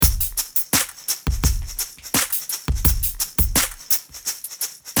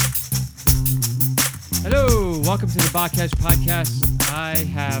welcome to the Botcash Podcast. I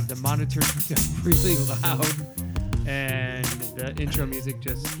have the monitor turned up really loud, and the intro music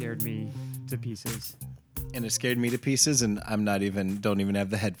just scared me to pieces. And it scared me to pieces, and don't even have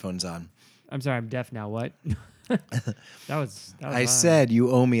the headphones on. I'm sorry, I'm deaf now. What? that was I loud. said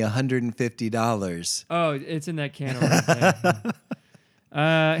you owe me $150. Oh, it's in that can over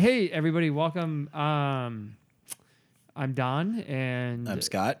there. Hey, everybody, welcome. I'm Don, and I'm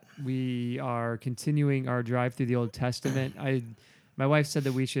Scott. we are continuing our drive through the Old Testament. My wife said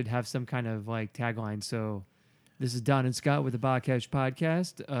that we should have some kind of like tagline. So this is Don and Scott with the Botcash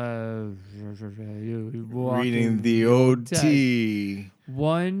Podcast. Reading the OT.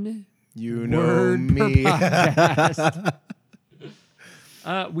 One You know word me. per podcast.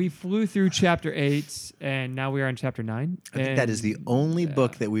 We flew through chapter 8, and now we are on chapter 9. I think that is the only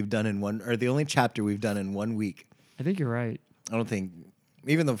book that we've done the only chapter we've done in 1 week. I think you're right. I don't think,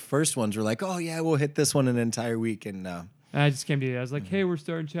 even the first ones were like, oh yeah, we'll hit this one an entire week, and I just came to you. I was like, hey, we're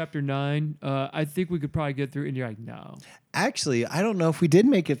starting chapter 9. I think we could probably get through. And you're like, no. Actually, I don't know if we did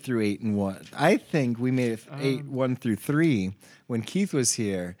make it through 8 and 1. I think we made it 8, 1 through 3 when Keith was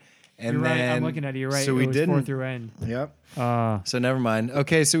here. And you're then, right. I'm looking at it. You're right. So it we was didn't. 4 through end. Yep. So never mind.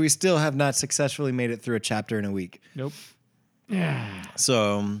 Okay, so we still have not successfully made it through a chapter in a week. Nope. Yeah.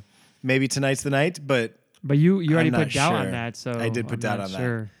 So maybe tonight's the night, but you already I'm not put doubt sure. on that. So I did put I'm doubt not on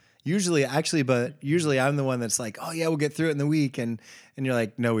sure. that. Usually I'm the one that's like, oh yeah, we'll get through it in the week, and you're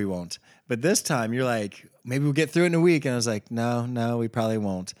like, no, we won't. But this time you're like, maybe we'll get through it in a week, and I was like, no, we probably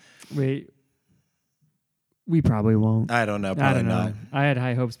won't. Wait. We probably won't. I don't know. I Probably don't know. not. I had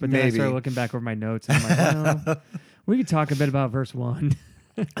high hopes, but then I Maybe. started looking back over my notes, and I'm like, well, we could talk a bit about verse 1.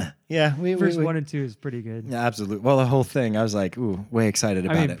 Yeah, Verse 1 and 2 is pretty good. Yeah, absolutely. Well, the whole thing, I was like, ooh, way excited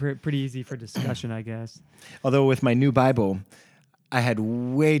about it. Pretty easy for discussion, I guess. Although with my new Bible, I had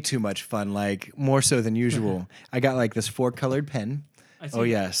way too much fun, like more so than usual. I got like this 4-colored pen. Oh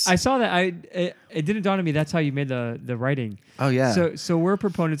yes, I saw that. It didn't dawn on me. That's how you made the writing. Oh yeah. So we're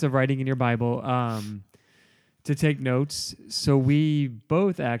proponents of writing in your Bible to take notes. So we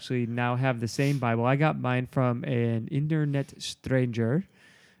both actually now have the same Bible. I got mine from an internet stranger,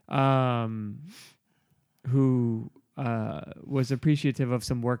 who was appreciative of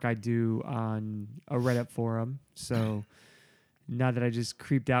some work I do on a Reddit forum. So now that I just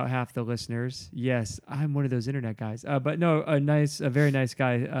creeped out half the listeners, yes, I'm one of those internet guys. But no, a very nice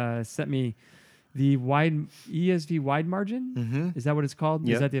guy sent me the ESV wide margin. Mm-hmm. Is that what it's called?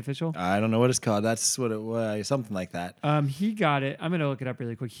 Yep. Is that the official? I don't know what it's called. That's what it was, something like that. He got it. I'm gonna look it up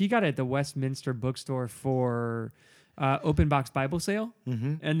really quick. He got it at the Westminster bookstore for open box Bible sale,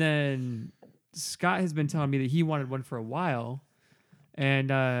 and then Scott has been telling me that he wanted one for a while,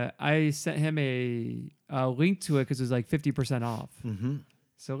 and I sent him a link to it because it was like 50% off. Mm-hmm.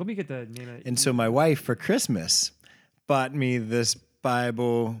 So let me get the name of it. And so my wife for Christmas bought me this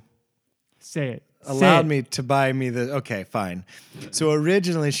Bible. Say it. Allowed me to buy me the. Okay, fine. So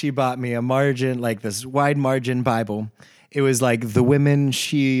originally she bought me a margin, like this wide margin Bible. It was like the Women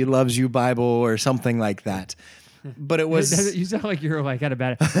She Loves You Bible or something like that. But it was You sound like you're like out of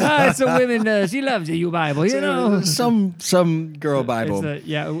bad. It's a women. She loves you Bible. You know, some girl Bible.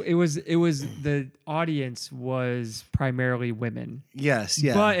 It was the audience was primarily women. Yes,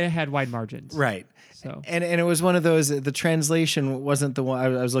 yeah. But it had wide margins. Right. So And it was one of those. The translation wasn't the one I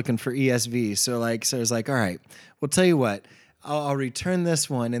was looking for ESV. So I was like, all right, well, tell you what, I'll return this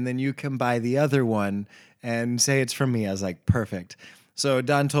one, and then you can buy the other one and say it's from me. I was like, perfect. So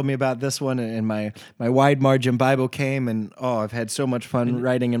Don told me about this one, and my wide margin Bible came, and I've had so much fun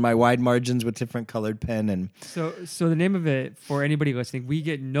writing in my wide margins with different colored pen. And so the name of it, for anybody listening, we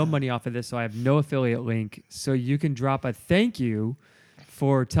get no money off of this, so I have no affiliate link. So you can drop a thank you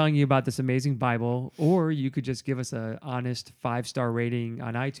for telling you about this amazing Bible, or you could just give us an honest 5-star rating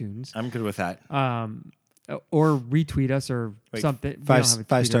on iTunes. I'm good with that. Or retweet us or something. We don't have a 5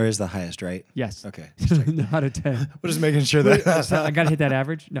 Twitter. star is the highest, right? Yes. Okay. Out of 10. We're just making sure that I gotta hit that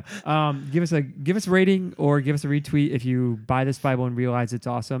average. No. Give us a rating or give us a retweet if you buy this Bible and realize it's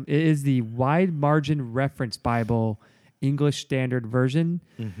awesome. It is the Wide Margin Reference Bible, English Standard Version.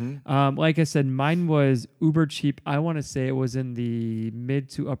 Mm-hmm. Like I said, mine was uber cheap. I want to say it was in the mid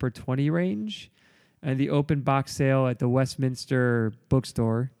to upper 20 range, and the open box sale at the Westminster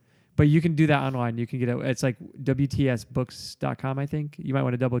bookstore. But you can do that online. You can get it. It's like WTSbooks.com, I think. You might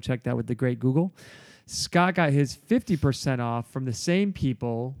want to double check that with the great Google. Scott got his 50% off from the same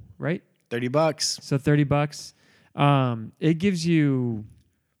people, right? $30. So $30. It gives you,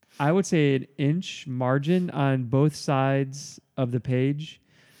 I would say, an inch margin on both sides of the page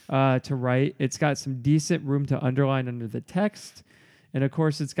to write. It's got some decent room to underline under the text. And of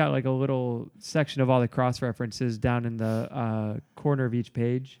course, it's got like a little section of all the cross references down in the corner of each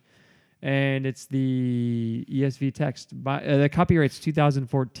page. And it's the ESV text. The copyright's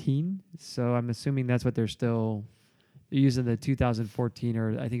 2014, so I'm assuming that's what they're still using, the 2014,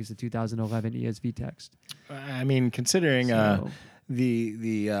 or I think it's the 2011 ESV text. I mean, considering So,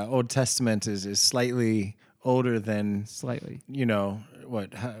 the Old Testament is slightly older than, slightly.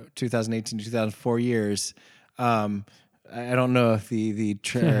 2018 to 2004 years. I don't know if the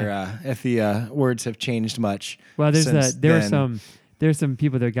words have changed much. Well, since there's some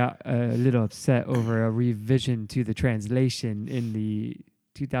people that got a little upset over a revision to the translation in the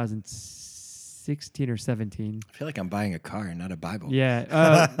 2016 or 17. I feel like I'm buying a car and not a Bible.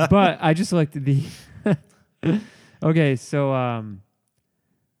 Yeah, but I just looked at the. Okay, so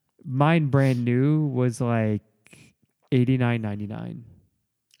mine brand new was like $89.99.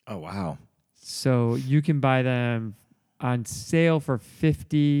 Oh wow. So you can buy them on sale for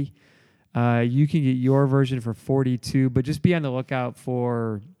 $50. You can get your version for $42, but just be on the lookout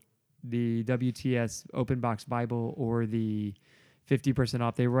for the WTS Open Box Bible or the 50%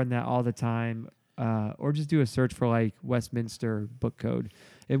 off. They run that all the time. Or just do a search for like Westminster Book Code.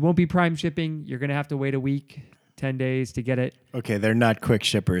 It won't be prime shipping. You're going to have to wait a week, 10 days to get it. Okay, they're not quick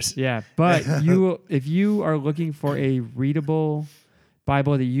shippers. Yeah, but if you are looking for a readable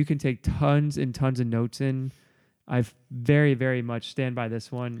Bible that you can take tons and tons of notes in, I very, very much stand by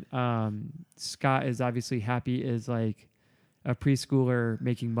this one. Scott is obviously happy as like a preschooler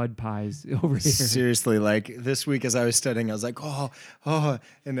making mud pies over here. Seriously, like this week as I was studying, I was like,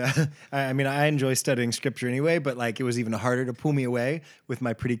 and I mean, I enjoy studying scripture anyway, but like it was even harder to pull me away with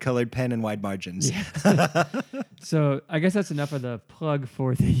my pretty colored pen and wide margins. Yeah. So I guess that's enough of the plug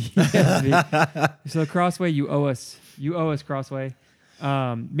for the ESV. So Crossway, you owe us Crossway.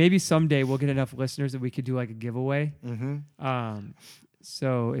 Maybe someday we'll get enough listeners that we could do like a giveaway. Mm-hmm.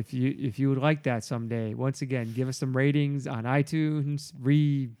 So if you would like that someday, once again, give us some ratings on iTunes,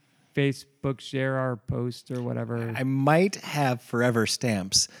 Facebook, share our post or whatever. I might have forever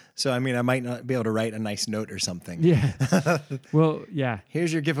stamps, so I mean, I might not be able to write a nice note or something. Yeah. Well, yeah.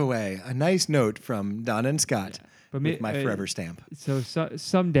 Here's your giveaway: a nice note from Don and Scott But with my forever stamp. So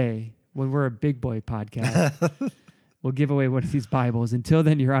someday when we're a big boy podcast. We'll give away one of these Bibles. Until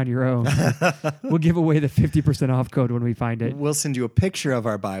then, you're on your own. We'll give away the 50% off code when we find it. We'll send you a picture of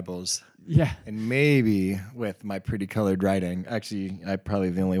our Bibles. Yeah. And maybe with my pretty colored writing. Actually, I'm probably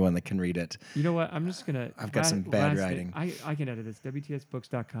the only one that can read it. You know what? I'm just going to... I've got some bad writing. I can edit this.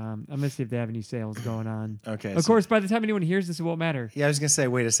 WTSbooks.com. I'm going to see if they have any sales going on. Okay. Of course, by the time anyone hears this, it won't matter. Yeah, I was going to say,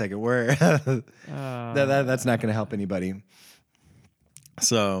 wait a second. That's not going to help anybody.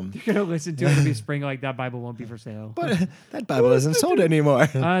 So you're going to listen to it and be spring like that Bible won't be for sale. But that Bible isn't sold anymore.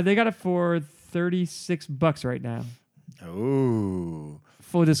 They got it for $36 right now. Ooh.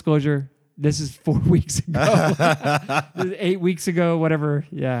 Full disclosure, this is 4 weeks ago. This is 8 weeks ago, whatever.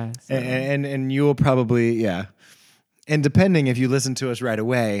 Yeah. So. And you will probably, yeah. And depending if you listen to us right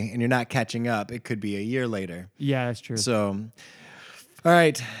away and you're not catching up, it could be a year later. Yeah, that's true. So, all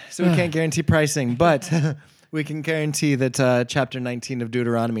right. So we can't guarantee pricing, but we can guarantee that chapter 19 of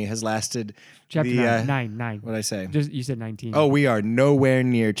Deuteronomy has lasted. Chapter 9. What did I say? You said 19. Oh, we are nowhere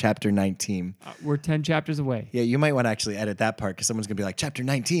near chapter 19. We're 10 chapters away. Yeah, you might want to actually edit that part because someone's going to be like, chapter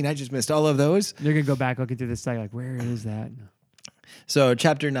 19, I just missed all of those. They're going to go back looking through the site like, where is that? So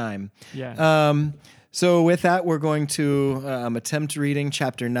chapter 9. Yeah. So with that, we're going to attempt reading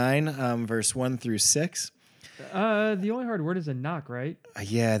chapter 9, verse 1 through 6. The only hard word is a knock, right?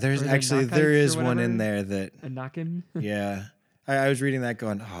 Yeah, there is one in there that... A knockin'? Yeah. I was reading that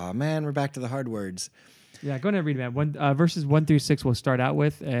going, oh, man, we're back to the hard words. Yeah, go ahead and read it, man. Verses 1 through 6 we'll start out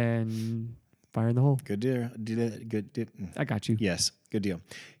with, and fire in the hole. Good deal. I got you. Yes, good deal.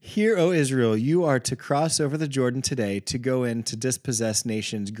 Hear, O Israel, you are to cross over the Jordan today to go in to dispossess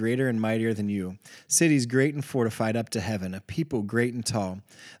nations greater and mightier than you, cities great and fortified up to heaven, a people great and tall,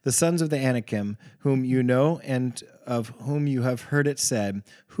 the sons of the Anakim, whom you know and of whom you have heard it said,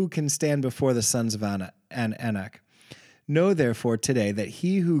 who can stand before the sons of Anak? Know therefore today that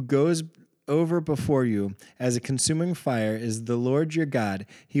he who goes over before you as a consuming fire is the Lord your God.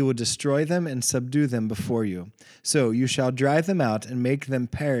 He will destroy them and subdue them before you. So you shall drive them out and make them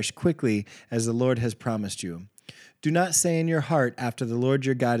perish quickly as the Lord has promised you. Do not say in your heart after the Lord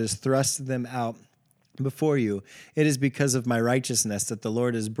your God has thrust them out before you. It is because of my righteousness that the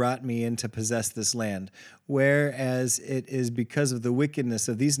Lord has brought me in to possess this land, whereas it is because of the wickedness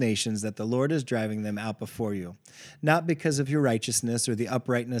of these nations that the Lord is driving them out before you. Not because of your righteousness or the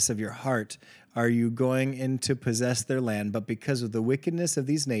uprightness of your heart are you going in to possess their land, but because of the wickedness of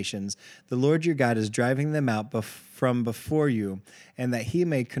these nations, the Lord your God is driving them out from before you, and that he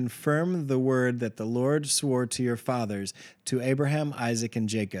may confirm the word that the Lord swore to your fathers, to Abraham, Isaac, and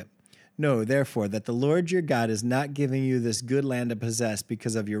Jacob. Know, therefore, that the Lord your God is not giving you this good land to possess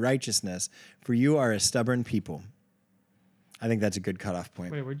because of your righteousness, for you are a stubborn people. I think that's a good cutoff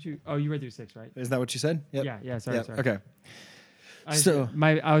point. Wait, where'd you? Oh, you read through 6, right? Isn't that what you said? Yep. Yeah. Sorry. Okay.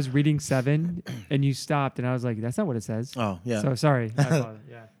 I was reading 7, and you stopped, and I was like, "That's not what it says." Oh, yeah. So sorry. I apologize.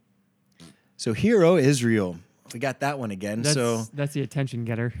 Yeah. So, hear, O Israel. We got that one again. That's the attention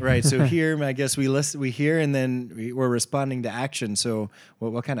getter. Right. So here, I guess we hear, and then we're responding to action. So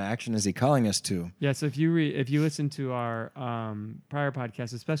what kind of action is he calling us to? Yeah. So if you listen to our prior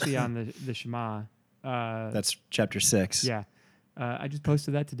podcast, especially on the Shema, That's chapter 6. Yeah. I just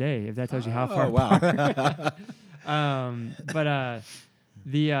posted that today. If that tells you how far. Oh, wow. But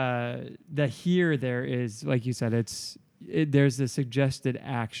the here there is, like you said, there's a suggested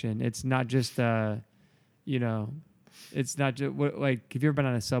action. It's not just it's not just like, have you ever been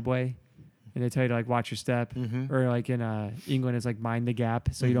on a subway and they tell you to like watch your step, or like in England it's like mind the gap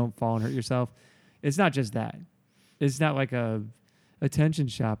so you don't fall and hurt yourself. It's not just that. It's not like a attention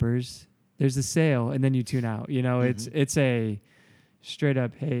shoppers. There's a sale and then you tune out. It's a straight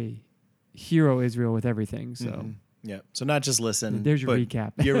up, hey, hero Israel with everything. So yeah. So not just listen. There's your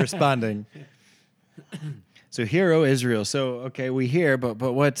recap. You're responding. So hero Israel. So okay, we hear,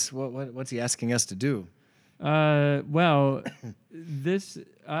 but what's he asking us to do? Well, this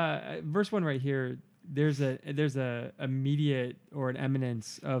verse 1 right here, there's a immediate or an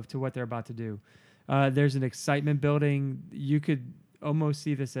eminence to what they're about to do. There's an excitement building. You could almost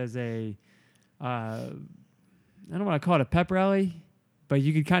see this as I don't want to call it a pep rally, but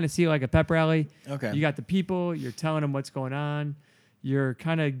you could kind of see it like a pep rally. Okay. You got the people, you're telling them what's going on, you're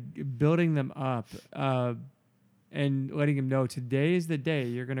kind of building them up, and letting them know today is the day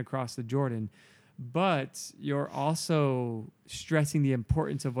you're going to cross the Jordan. But you're also stressing the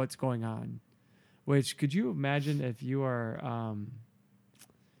importance of what's going on. Which, could you imagine if you are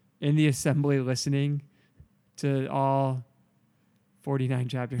in the assembly listening to all 49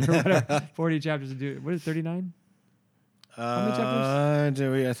 chapters or whatever, 40 chapters to do? What is 39? How many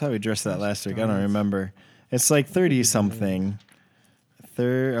chapters? I thought we addressed that last week. I don't remember. It's like 30 something.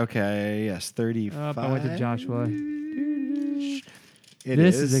 Okay, yes, 35. I went to Joshua.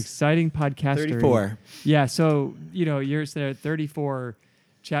 This is exciting podcast. 34. Yeah, so you're there at 34,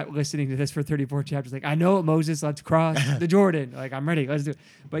 listening to this for 34 chapters. Like, I know it, Moses. Let's cross the Jordan. Like, I'm ready. Let's do it.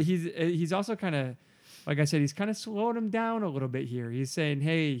 But he's also kind of, like I said, he's kind of slowing him down a little bit here. He's saying,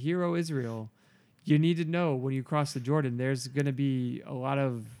 "Hey, hero Israel, you need to know when you cross the Jordan, there's going to be a lot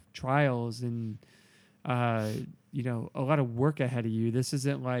of trials and a lot of work ahead of you. This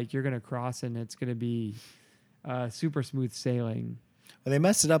isn't like you're going to cross and it's going to be super smooth sailing." Well, they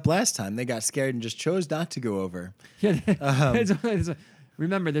messed it up last time. They got scared and just chose not to go over. Yeah.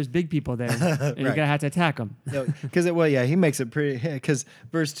 Remember, there's big people there, and right. You're gonna have to attack them. Because he makes it pretty. Because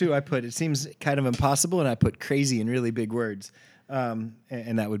verse 2, I put it seems kind of impossible, and I put crazy in really big words, and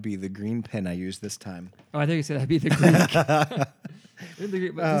that would be the green pen I used this time. Oh, I think you said that'd be the Greek.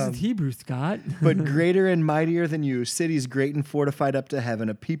 But this is Hebrew, Scott. But greater and mightier than you, cities great and fortified up to heaven,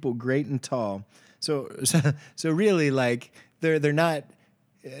 a people great and tall. So really, like they're not.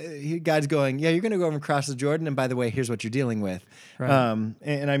 God's going, yeah, you're going to go over and cross the Jordan, and by the way, here's what you're dealing with. Right.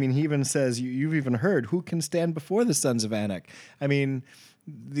 And I mean, he even says, you've even heard, who can stand before the sons of Anak? I mean,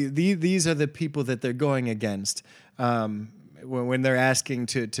 these are the people that they're going against when they're asking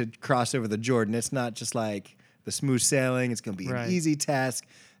to cross over the Jordan. It's not just like the smooth sailing. It's going to be an easy task.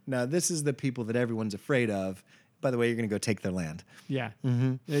 No, this is the people that everyone's afraid of. By the way, you're going to go take their land. Yeah,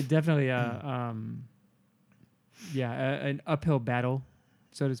 definitely. An uphill battle,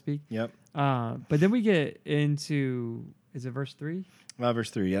 so to speak. Yep. But then we get into, is it verse 3? Verse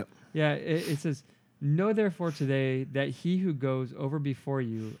 3, yep. Yeah, it says, "Know therefore today that he who goes over before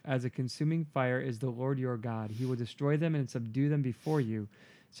you as a consuming fire is the Lord your God. He will destroy them and subdue them before you.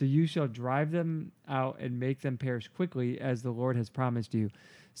 So you shall drive them out and make them perish quickly as the Lord has promised you."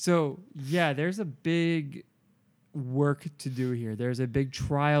 So, yeah, there's a big work to do here. There's a big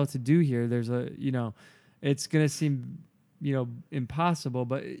trial to do here. There's it's going to seem impossible,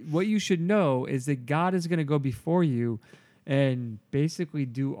 but what you should know is that God is going to go before you and basically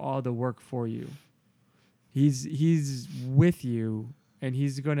do all the work for you. He's with you, and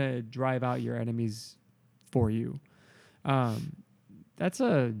he's going to drive out your enemies for you. That's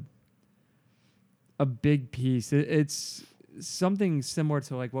a big piece. It's something similar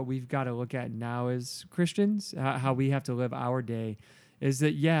to like what we've got to look at now as Christians, how we have to live our day, is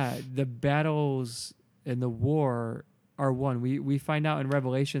that, yeah, the battles and the war are won. We find out in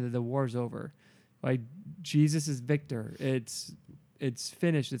Revelation that the war's over. Like, Jesus is victor. It's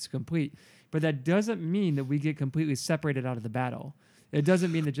finished. It's complete. But that doesn't mean that we get completely separated out of the battle. It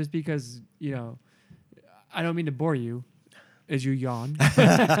doesn't mean that just because, I don't mean to bore you as you yawn.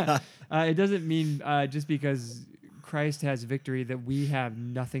 It doesn't mean just because Christ has victory that we have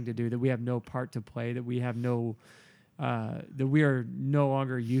nothing to do, that we have no part to play, that we have that we are no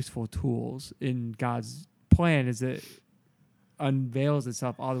longer useful tools in God's plan as it unveils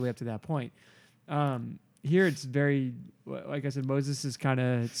itself all the way up to that point. Here it's very, like I said, Moses is kind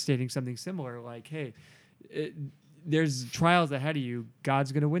of stating something similar, like, hey, there's trials ahead of you.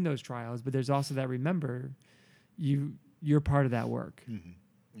 God's going to win those trials, but there's also that, remember, you're part of that work. Mm-hmm.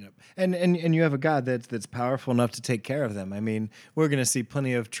 Yep. And you have a God that's powerful enough to take care of them. I mean, we're going to see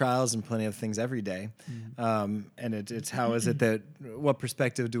plenty of trials and plenty of things every day. Mm-hmm. And it's how is it that, what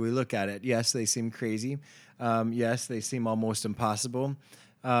perspective do we look at it? Yes, they seem crazy. Yes, they seem almost impossible.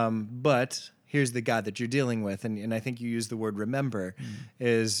 But here's the God that you're dealing with. And I think you use the word remember,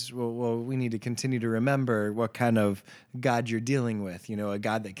 is, well, we need to continue to remember what kind of God you're dealing with, a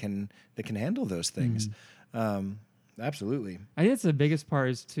God that can handle those things. Absolutely. I think that's the biggest part,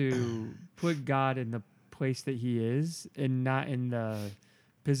 is to put God in the place that he is and not in the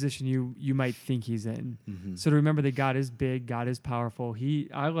position you might think he's in. Mm-hmm. So to remember that God is big, God is powerful.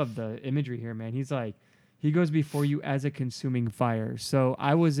 I love the imagery here, man. He's like, he goes before you as a consuming fire. So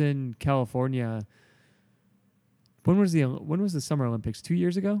I was in California. When was the Summer Olympics? 2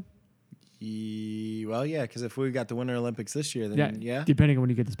 years ago? Well, yeah, because if we got the Winter Olympics this year, then yeah. Depending on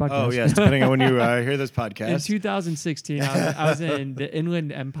when you get this podcast. Oh, yes, depending on when you hear this podcast. In 2016, I was in the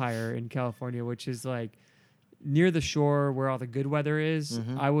Inland Empire in California, which is like near the shore where all the good weather is.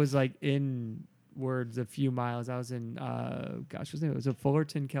 Mm-hmm. I was like inwards a few miles. I was in, what's the name? It was in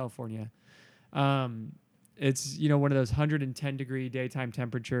Fullerton, California. It's, one of those 110 degree daytime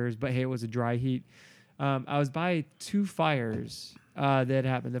temperatures, but hey, it was a dry heat. I was by two fires that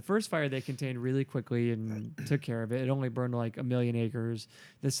happened. The first fire they contained really quickly and took care of it. It only burned like 1 million acres.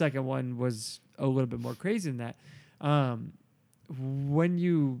 The second one was a little bit more crazy than that. When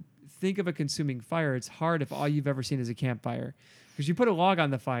you think of a consuming fire, it's hard if all you've ever seen is a campfire. Because you put a log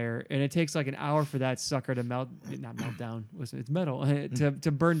on the fire, and it takes like an hour for that sucker to not melt down. Listen, it's metal.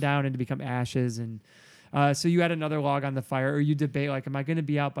 to burn down and to become ashes. And so you add another log on the fire, or you debate, like, am I going to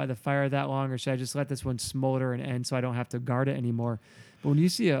be out by the fire that long, or should I just let this one smolder and end so I don't have to guard it anymore? But when you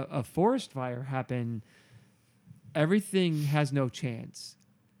see a forest fire happen, everything has no chance.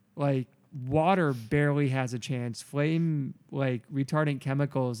 Like, water barely has a chance. Flame, like, retardant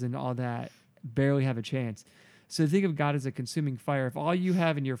chemicals and all that barely have a chance. So think of God as a consuming fire. If all you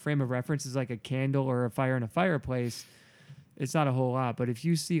have in your frame of reference is like a candle or a fire in a fireplace, it's not a whole lot. But if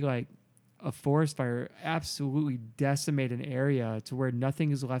you see like a forest fire absolutely decimate an area to where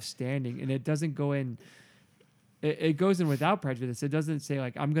nothing is left standing, and it doesn't go in, it goes in without prejudice. It doesn't say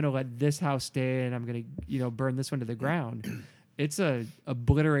like, I'm going to let this house stay and I'm going to, burn this one to the ground. It's a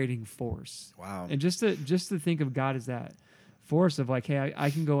obliterating force. Wow. And just to think of God as that force of like, hey, I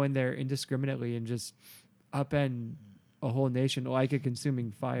can go in there indiscriminately and just upend a whole nation like a consuming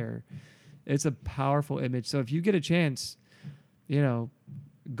fire. It's a powerful image. So if you get a chance, go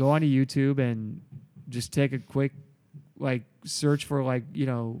onto YouTube and just take a quick search for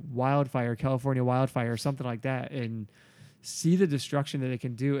wildfire, California wildfire or something like that, and see the destruction that it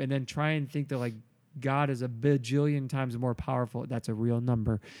can do, and then try and think that God is a bajillion times more powerful. That's a real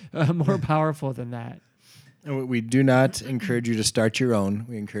number. More powerful than that. And we do not encourage you to start your own.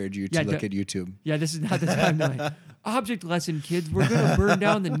 We encourage you to look at YouTube. Yeah, this is not the time to object lesson, kids. We're going to burn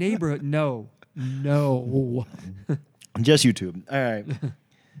down the neighborhood. No. Just YouTube. All right.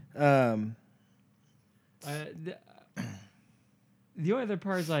 The only other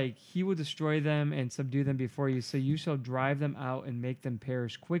part is he will destroy them and subdue them before you, so you shall drive them out and make them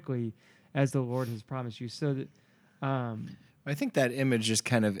perish quickly as the Lord has promised you. So that I think that image is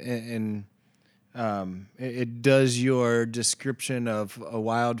kind of it does your description of a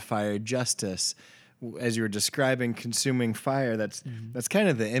wildfire justice. As you were describing consuming fire, that's kind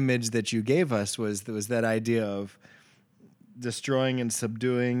of the image that you gave us, was that idea of destroying and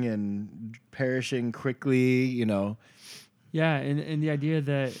subduing and perishing quickly, Yeah, and the idea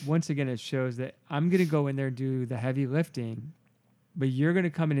that, once again, it shows that I'm going to go in there and do the heavy lifting, but you're going to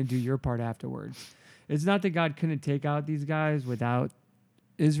come in and do your part afterwards. It's not that God couldn't take out these guys without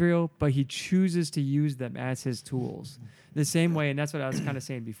Israel, but he chooses to use them as his tools. The same way, and that's what I was kind of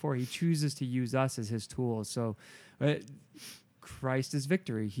saying before, he chooses to use us as his tools. So Christ is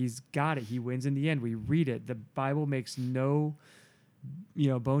victory. He's got it. He wins in the end. We read it. The Bible makes no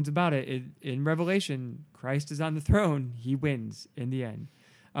bones about it. In Revelation, Christ is on the throne. He wins in the end.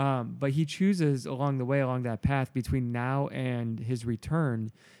 But he chooses along the way, along that path between now and his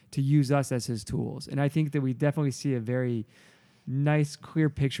return, to use us as his tools. And I think that we definitely see a very nice, clear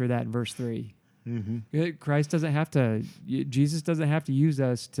picture of that in verse 3. Mm-hmm. Jesus doesn't have to use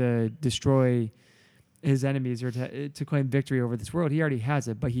us to destroy his enemies or to claim victory over this world. He already has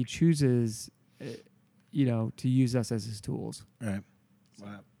it, but he chooses, to use us as his tools. Right.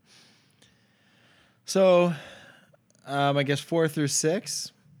 Wow. So, I guess 4 through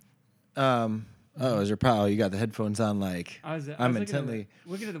 6. Is your pal? You got the headphones on. I'm intently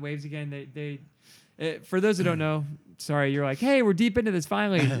looking at the waves again. For those who don't know, sorry, you're like, hey, we're deep into this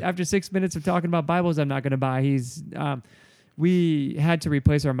finally. After 6 minutes of talking about Bibles, I'm not going to buy. We had to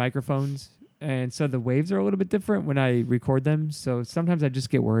replace our microphones, and so the waves are a little bit different when I record them. So sometimes I just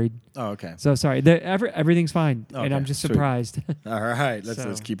get worried. Oh, okay. So sorry. Everything's fine, and I'm just surprised. All right,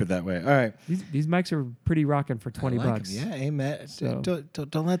 let's keep it that way. All right. These mics are pretty rocking for $20. Yeah, amen. So,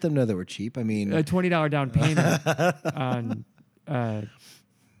 don't let them know that we're cheap. I mean, a $20 down payment on.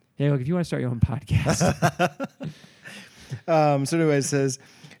 Hey, look, if you want to start your own podcast. So anyway, it says,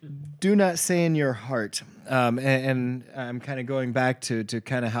 do not say in your heart. And I'm kind of going back to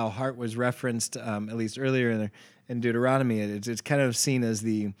kind of how heart was referenced, at least earlier in Deuteronomy. It's kind of seen as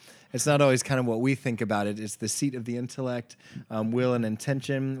it's not always kind of what we think about it. It's the seat of the intellect, will and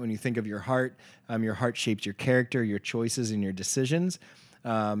intention. When you think of your heart shapes your character, your choices, and your decisions.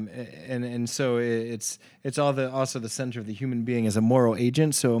 And so it's also the center of the human being as a moral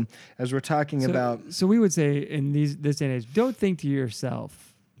agent. So as we're talking about, so we would say in this day and age, don't think to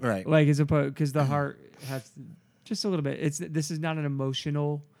yourself, right? Like as opposed, because the heart has just a little bit. This is not an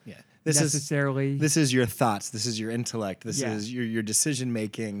emotional. Yeah. This is your thoughts. This is your intellect. This is your decision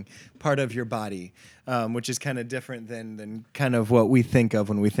making part of your body, which is kind of different than kind of what we think of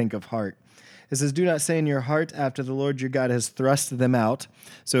when we think of heart. It says, do not say in your heart after the Lord your God has thrust them out.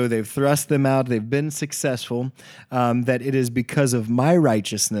 So they've thrust them out. They've been successful. That it is because of my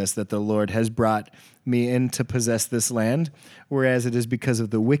righteousness that the Lord has brought me in to possess this land, whereas it is because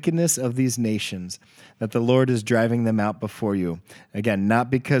of the wickedness of these nations that the Lord is driving them out before you. Again, not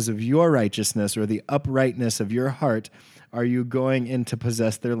because of your righteousness or the uprightness of your heart are you going in to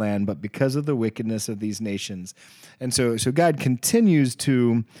possess their land, but because of the wickedness of these nations. And so God continues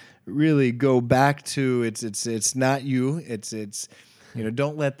to really go back to it's not you. It's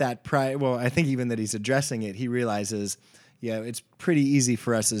don't let that pride. Well, I think even that he's addressing it, he realizes, it's pretty easy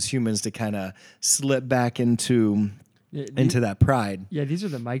for us as humans to kind of slip back into that pride. Yeah, these are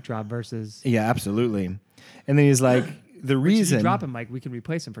the mic drop verses. Yeah, absolutely. And then he's like, the reason if you drop him, Mike, we can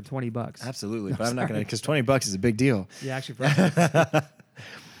replace him for $20. Absolutely, but I'm not going to, because $20 is a big deal. Yeah, actually, for us.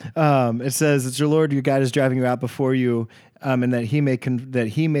 It says that your Lord, your God, is driving you out before you, and that he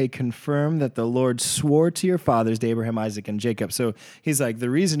may confirm that the Lord swore to your fathers, to Abraham, Isaac, and Jacob. So he's like, the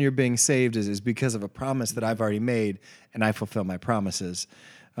reason you're being saved is because of a promise that I've already made, and I fulfill my promises.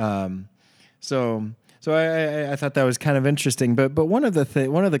 So I thought that was kind of interesting. But one of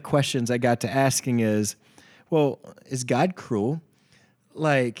the questions I got to asking is, well, is God cruel?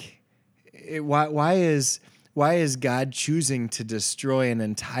 Like, why is God choosing to destroy an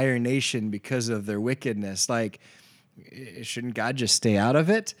entire nation because of their wickedness? Like, shouldn't God just stay out of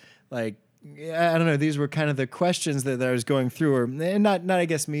it? Like, I don't know. These were kind of the questions that I was going through, and not I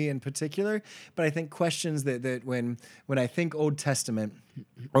guess me in particular, but I think questions that when I think Old Testament,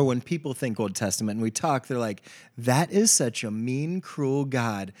 or when people think Old Testament and we talk, they're like, that is such a mean, cruel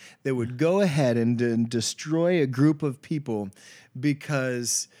God that would go ahead and destroy a group of people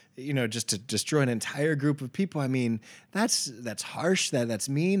because, just to destroy an entire group of people. I mean, that's harsh, that's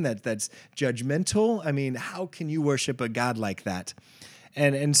mean, that's judgmental. I mean, how can you worship a God like that?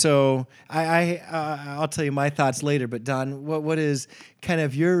 And so I'll tell you my thoughts later. But Don, what is kind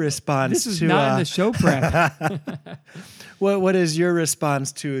of your response? This is not in the show prep. What is your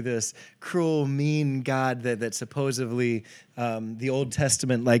response to this cruel, mean God that supposedly the Old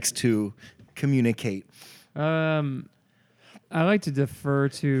Testament likes to communicate? I like to defer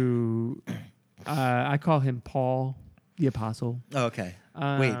to. I call him Paul, the Apostle. Oh, okay.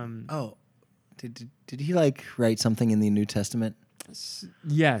 Wait. Did he write something in the New Testament?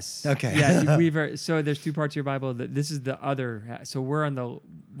 Yes. Okay. Yeah. So there's two parts of your Bible. This is the other. So we're on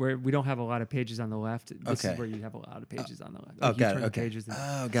where we don't have a lot of pages on the left. This is where you have a lot of pages on the left. Got it. Okay. Pages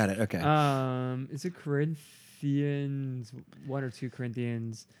got it. Okay. Is it Corinthians? Corinthians, 1 or 2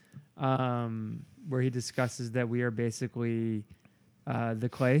 Corinthians, where he discusses that we are basically the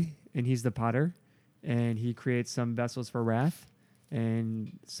clay and he's the potter, and he creates some vessels for wrath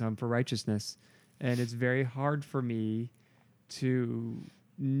and some for righteousness. And it's very hard for me to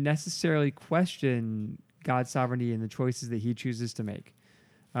necessarily question God's sovereignty and the choices that he chooses to make.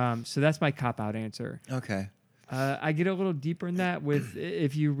 So that's my cop-out answer. Okay. I get a little deeper in that with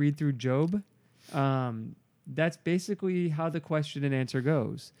if you read through Job. That's basically how the question and answer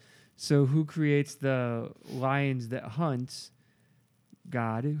goes. So who creates the lions that hunt?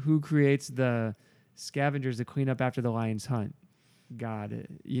 God. Who creates the scavengers that clean up after the lions hunt? God.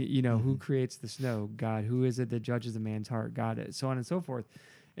 Who creates the snow? God. Who is it that judges a man's heart? God. So on and so forth.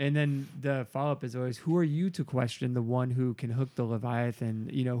 And then the follow-up is always, who are you to question the one who can hook the Leviathan?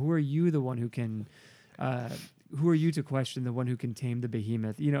 Who are you the one who can... who are you to question the one who can tame the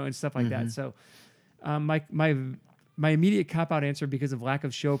behemoth, and stuff like that. So my immediate cop-out answer, because of lack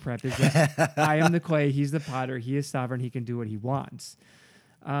of show prep, is that I am the clay, he's the potter, he is sovereign, he can do what he wants.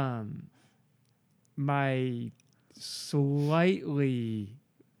 My slightly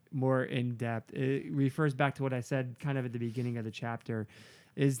more in-depth, it refers back to what I said kind of at the beginning of the chapter,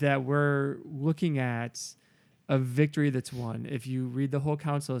 is that we're looking at a victory that's won. If you read the whole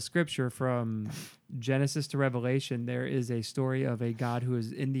counsel of Scripture from Genesis to Revelation, there is a story of a God who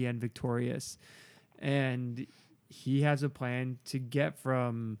is in the end victorious. And he has a plan to get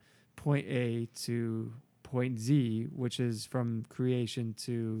from point A to point Z, which is from creation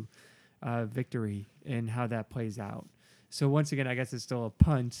to victory, and how that plays out. So once again, I guess it's still a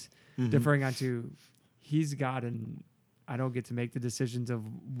punt, deferring onto he's God, and I don't get to make the decisions of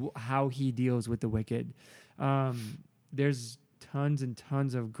how he deals with the wicked. There's tons and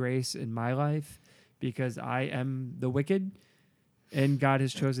tons of grace in my life because I am the wicked, and God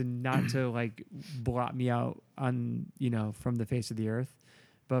has chosen not to blot me out on, from the face of the earth.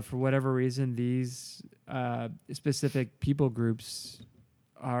 But for whatever reason, these specific people groups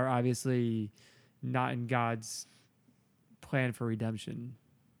are obviously not in God's plan for redemption.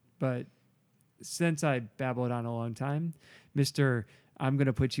 But since I babbled on a long time, Mr. I'm going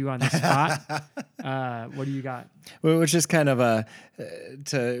to put you on the spot. What do you got? Well, which is kind of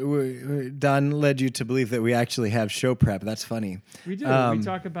Don led you to believe that we actually have show prep. That's funny. We do. We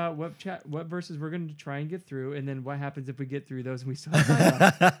talk about what verses we're going to try and get through, and then what happens if we get through those and we still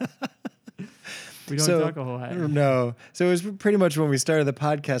have time. We don't talk a whole lot. No. So it was pretty much when we started the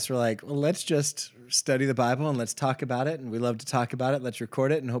podcast, we're like, well, let's just study the Bible and let's talk about it. And we love to talk about it. Let's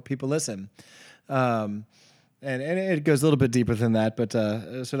record it and hope people listen. And it goes a little bit deeper than that, but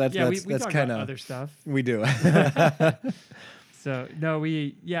so that's we that's talk kind about of other stuff. We do. So no,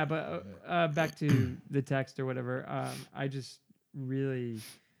 but back to the text or whatever. I just really,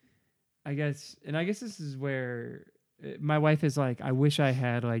 I guess this is where my wife is like, I wish I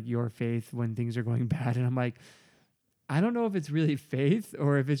had your faith when things are going bad, and I'm like, I don't know if it's really faith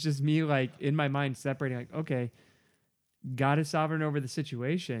or if it's just me in my mind separating okay, God is sovereign over the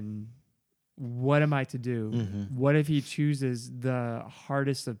situation. What am I to do? What if he chooses the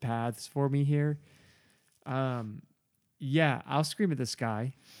hardest of paths for me here? I'll scream at the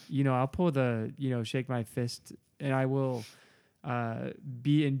sky. I'll pull the, shake my fist, and I will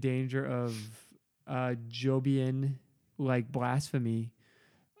be in danger of Jobian blasphemy.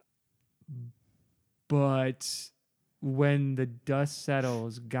 But when the dust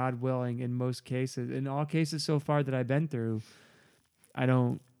settles, God willing, in all cases so far that I've been through, I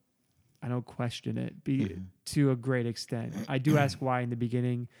don't question it to a great extent. I do ask why in the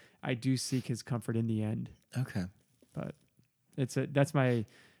beginning. I do seek his comfort in the end. Okay. But that's my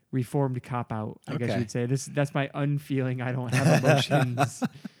reformed cop-out, I guess you'd say. That's my unfeeling, I don't have emotions.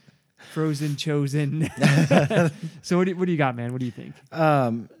 Frozen, chosen. So what do you got, man? What do you think?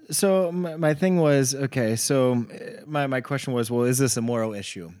 So my thing was, so my question was, well, is this a moral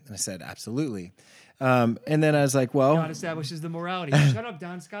issue? And I said, absolutely. And then I was like, well, God establishes the morality. Shut up,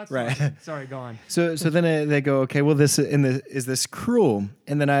 Don Scott. Right. Sorry, go on. So then they go, okay, well, is this cruel?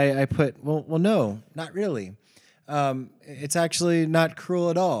 And then I put, well, no, not really. It's actually not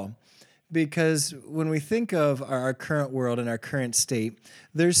cruel at all. Because when we think of our current world and our current state,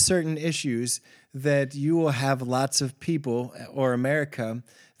 there's certain issues that you will have lots of people, or America,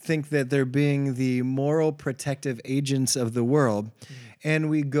 think that they're being the moral protective agents of the world. And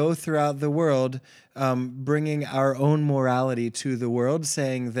we go throughout the world bringing our own morality to the world,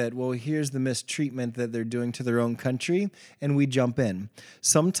 saying that, well, here's the mistreatment that they're doing to their own country, and we jump in.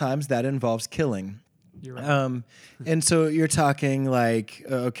 Sometimes that involves killing. You're right. And so you're talking like,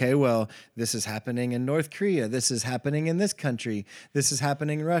 okay, well, this is happening in North Korea. This is happening in this country. This is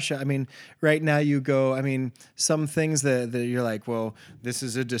happening in Russia. I mean, right now you go, I mean, some things that you're like, well, this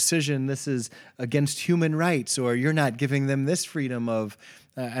is a decision. This is against human rights, or you're not giving them this freedom of,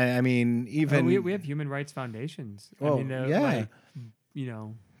 I mean, even. We have human rights foundations. Well, I mean, yeah. like, you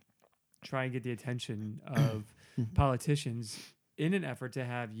know, try and get the attention of politicians in an effort to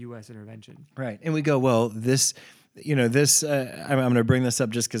have U.S. intervention. Right. And we go, well, this, I'm going to bring this up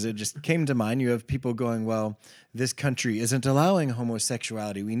just because it just came to mind. You have people going, well, this country isn't allowing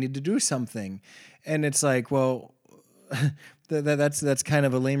homosexuality. We need to do something. And it's like, well, that's kind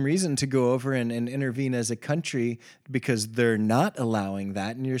of a lame reason to go over and intervene as a country because they're not allowing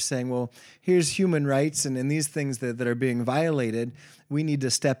that. And you're saying, well, here's human rights and these things that are being violated. We need to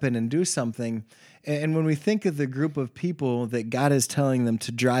step in and do something. And when we think of the group of people that God is telling them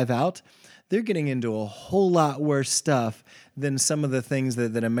to drive out, they're getting into a whole lot worse stuff than some of the things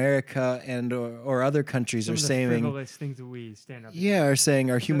that America and or other countries Some are of the saying. frivolous things that we stand up. Yeah, are saying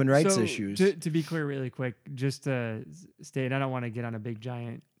are human rights So, issues. To be clear, really quick, just to state, I don't want to get on a big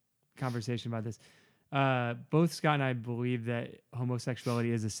giant conversation about this. Both Scott and I believe that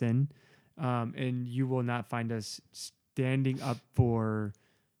homosexuality is a sin, and you will not find us standing up for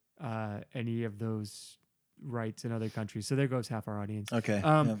any of those rights in other countries. So there goes half our audience. Okay.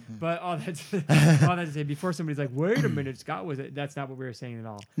 But all that to say, before somebody's like, "Wait a minute, Scott was it?" That's not what we were saying at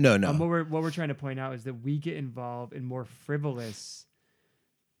all. No. What we're trying to point out is that we get involved in more frivolous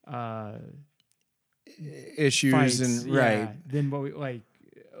issues fights, and right. than what we like.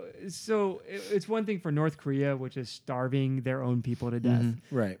 So it's one thing for North Korea, which is starving their own people to death.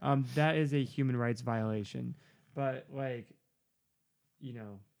 Right. That is a human rights violation. But like,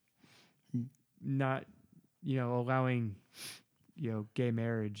 not, allowing, gay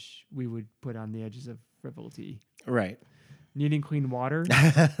marriage, we would put on the edges of frivolity. Right. Needing clean water,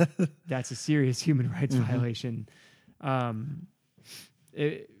 that's a serious human rights violation.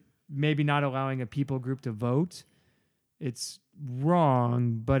 Maybe not allowing a people group to vote, it's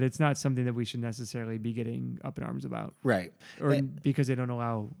wrong, but it's not something that we should necessarily be getting up in arms about. Right. Or because they don't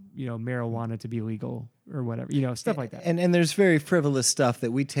allow, marijuana to be legal or whatever, stuff like that. And there's very frivolous stuff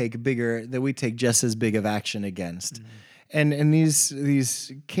that we take just as big of action against. And these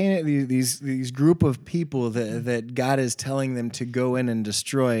group of people that God is telling them to go in and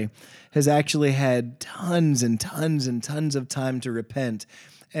destroy has actually had tons and tons and tons of time to repent.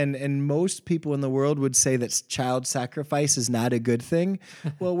 And most people in the world would say that child sacrifice is not a good thing.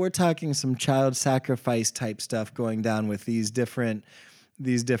 Well, we're talking some child sacrifice type stuff going down with these different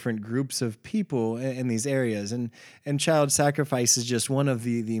groups of people in these areas. And child sacrifice is just one of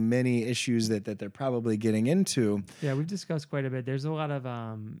the many issues that they're probably getting into. Yeah, we've discussed quite a bit. There's a lot of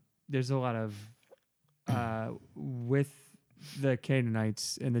with the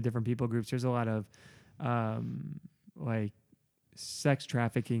Canaanites and the different people groups, there's a lot of like sex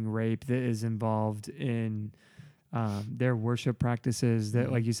trafficking, rape that is involved in their worship practices.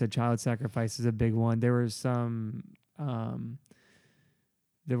 That, like you said, child sacrifice is a big one. There were some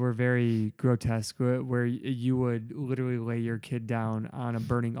that were very grotesque, where you would literally lay your kid down on a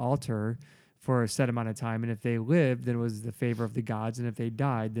burning altar for a set amount of time, and if they lived, then it was the favor of the gods, and if they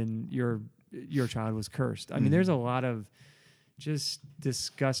died, then your child was cursed. I mean, there's a lot of just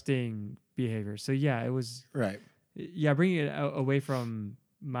disgusting behavior. So yeah, it was right. Yeah, bringing it away from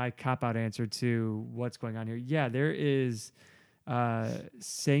my cop-out answer to what's going on here. Yeah, there is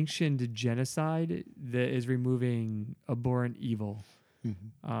sanctioned genocide that is removing abhorrent evil.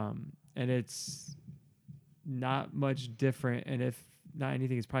 And it's not much different. And if not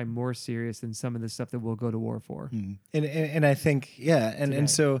anything, it's probably more serious than some of the stuff that we'll go to war for. And I think, and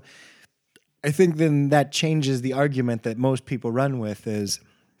so I think then that changes the argument that most people run with is,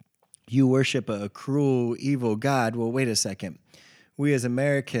 you worship a cruel, evil God. Well, wait a second. We as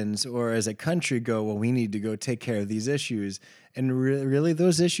Americans or as a country go, well, we need to go take care of these issues. And really,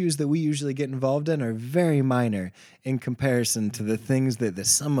 those issues that we usually get involved in are very minor in comparison to the things that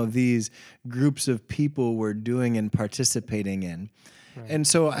some of these groups of people were doing and participating in. Right. And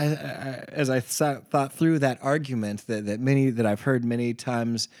so as I thought through that argument that I've heard many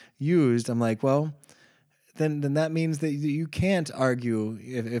times used, I'm like, well, then that means that you can't argue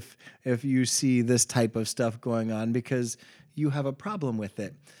if you see this type of stuff going on because you have a problem with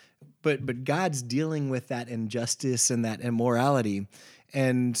it. But God's dealing with that injustice and that immorality.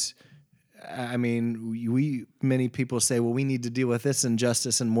 And I mean, many people say, well, we need to deal with this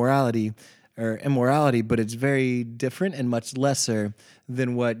injustice and morality. or immorality, but it's very different and much lesser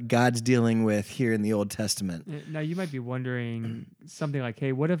than what God's dealing with here in the Old Testament. Now you might be wondering something like,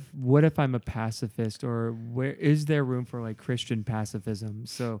 hey, what if I'm a pacifist, or where is there room for like Christian pacifism?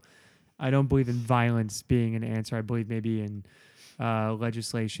 So I don't believe in violence being an answer. I believe maybe in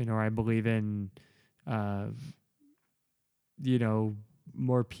legislation, or I believe in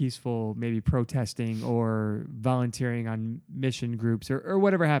more peaceful, maybe protesting or volunteering on mission groups, or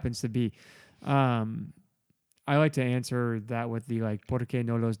whatever happens to be. I like to answer that with the like, ¿por qué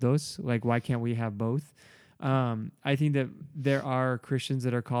no los dos? Like, why can't we have both? I think that there are Christians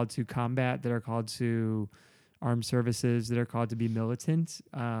that are called to combat, that are called to armed services, that are called to be militant.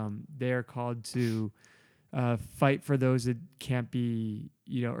 They are called to fight for those that can't be,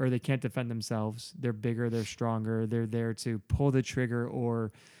 or they can't defend themselves. They're bigger, they're stronger. They're there to pull the trigger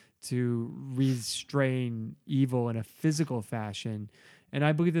or to restrain evil in a physical fashion. And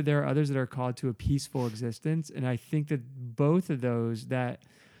I believe that there are others that are called to a peaceful existence. And I think that both of those, that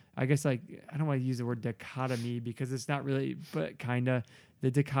I guess, like, I don't want to use the word dichotomy because it's not really, but kind of the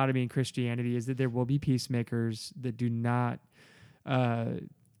dichotomy in Christianity is that there will be peacemakers that do not,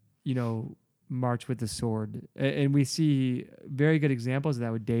 march with the sword. And we see very good examples of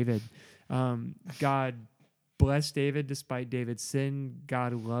that with David. God blessed David despite David's sin.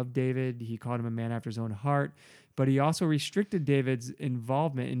 God loved David. He called him a man after his own heart. But he also restricted David's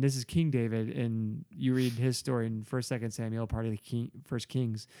involvement, and this is King David, and you read his story in 1st, 2nd Samuel, part of the First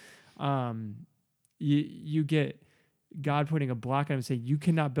Kings. You get God putting a block on him and saying, you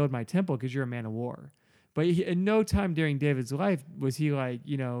cannot build my temple because you're a man of war. But in no time during David's life was he like,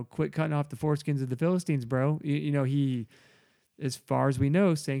 quit cutting off the foreskins of the Philistines, bro. He, as far as we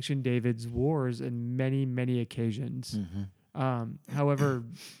know, sanctioned David's wars in many, many occasions. Mm-hmm. However,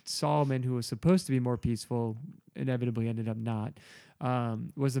 Solomon, who was supposed to be more peaceful, inevitably ended up not,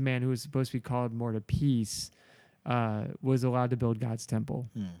 was the man who was supposed to be called more to peace, was allowed to build God's temple.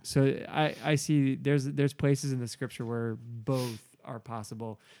 So I see there's places in the scripture where both are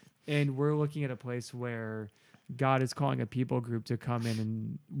possible. And we're looking at a place where God is calling a people group to come in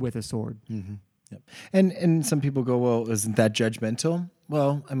and with a sword. Mm-hmm. Yep. And some people go, well, isn't that judgmental?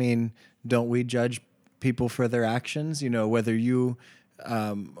 Well, I mean, don't we judge people for their actions? Whether you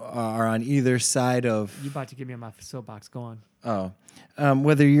are on either side of... You about to get me on my soapbox. Go on. Oh.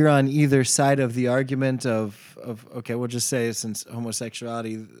 Whether you're on either side of the argument of okay, we'll just say, since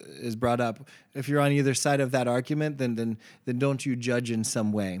homosexuality is brought up, if you're on either side of that argument, then don't you judge in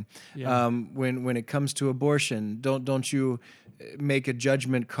some way. Yeah. When it comes to abortion, don't you make a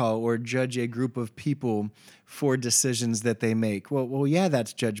judgment call or judge a group of people for decisions that they make. Well, yeah,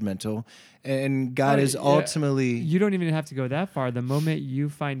 that's judgmental. And God is ultimately... You don't even have to go that far. The moment you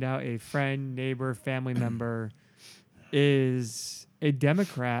find out a friend, neighbor, family member is a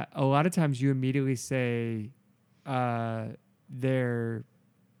Democrat, a lot of times you immediately say they're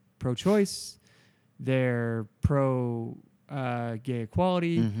pro-choice, they're pro-gay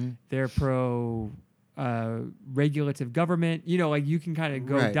equality, they're pro... regulative government, like you can kind of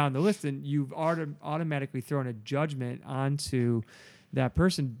go down the list, and you've automatically thrown a judgment onto that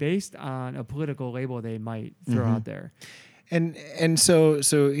person based on a political label they might throw out there. And so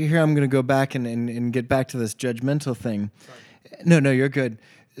here I'm going to go back and get back to this judgmental thing. Sorry. No, you're good.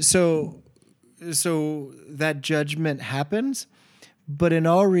 So that judgment happens, but in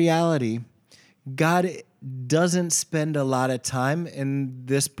all reality, God doesn't spend a lot of time in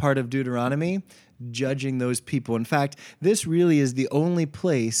this part of Deuteronomy judging those people. In fact, this really is the only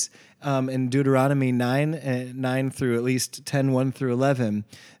place in Deuteronomy 9 through at least 10, 1 through 11,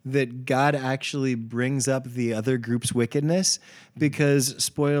 that God actually brings up the other group's wickedness, because,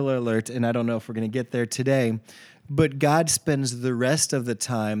 spoiler alert, and I don't know if we're going to get there today, but God spends the rest of the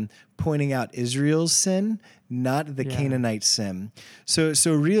time pointing out Israel's sin, not the Canaanite sin. So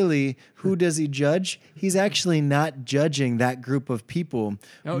really, who does he judge? He's actually not judging that group of people.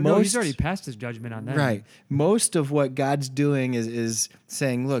 No, he's already passed his judgment on them. Right. Most of what God's doing is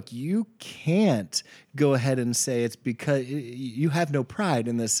saying, look, you can't go ahead and say it's because you have no pride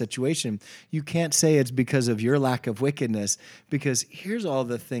in this situation. You can't say it's because of your lack of wickedness, because here's all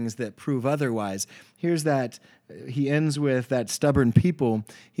the things that prove otherwise. Here's that. He ends with that stubborn people.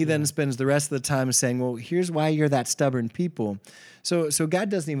 He then spends the rest of the time saying, well, here's why you're that stubborn people. So God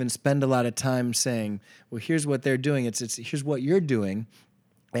doesn't even spend a lot of time saying, well, here's what they're doing. It's here's what you're doing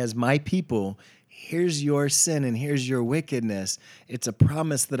as my people. Here's your sin and here's your wickedness. It's a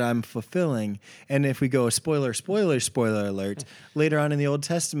promise that I'm fulfilling. And if we go spoiler alert, later on in the Old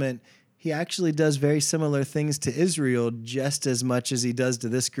Testament, he actually does very similar things to Israel just as much as he does to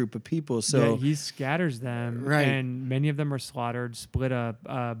this group of people. So he scatters them, and many of them are slaughtered, split up.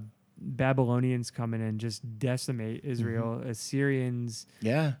 Babylonians come in and just decimate Israel. Assyrians.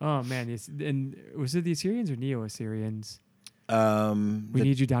 Yeah. Oh man, and was it the Assyrians or Neo-Assyrians? We The-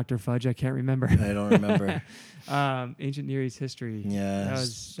 need you, Dr. Fudge. I can't remember. I don't remember. Ancient Near East history. Yeah, that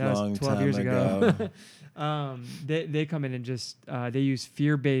it's a was long 12 time years ago. They come in and just they use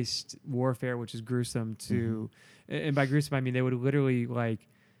fear-based warfare, which is gruesome. And by gruesome I mean they would literally like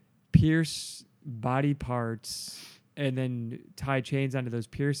pierce body parts and then tie chains onto those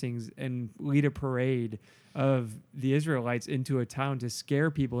piercings and lead a parade of the Israelites into a town to scare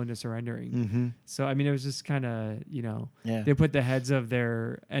people into surrendering. Mm-hmm. So, I mean, it was just kind of, Yeah. they put the heads of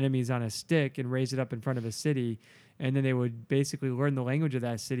their enemies on a stick and raise it up in front of a city. And then they would basically learn the language of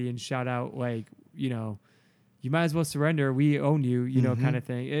that city and shout out, like, you might as well surrender. We own you, kind of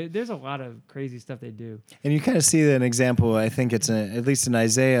thing. There's a lot of crazy stuff they do. And you kind of see an example, I think it's at least in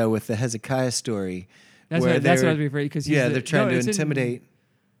Isaiah with the Hezekiah story. That's where what I was they're- referring because they're trying to intimidate.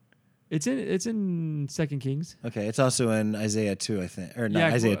 It's in 2 Kings Okay, it's also in Isaiah 2, I think. Or not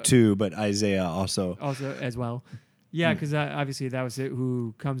Yeah, Isaiah 2, but Isaiah also. also as well. Yeah, because obviously that was it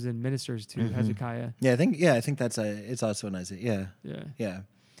who comes and ministers to Hezekiah. Yeah, I think that's it's also in Isaiah. Yeah. Yeah.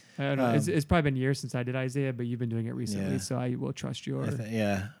 I don't know. It's probably been years since I did Isaiah, but you've been doing it recently, Yeah. so I will trust your.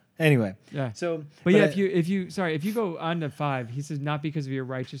 Yeah. Anyway. Yeah. So But yeah, if you go on to 5, he says not because of your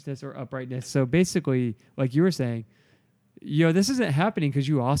righteousness or uprightness. So basically, like you were saying, this isn't happening because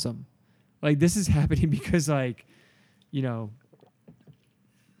you awesome. Like this is happening because like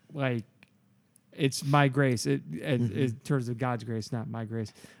it's my grace. It in terms of God's grace, not my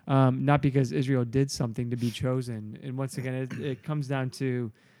grace. Not because Israel did something to be chosen. And once again, it comes down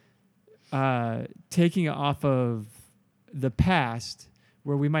to taking it off of the past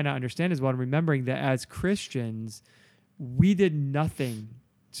where we might not understand as well, and remembering that as Christians, we did nothing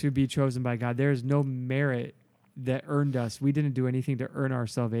to be chosen by God. There is no merit that earned us. We didn't do anything to earn our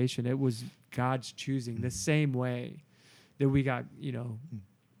salvation. It was God's choosing, the same way that we got,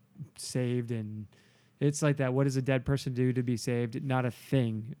 saved. And it's like that. What does a dead person do to be saved? Not a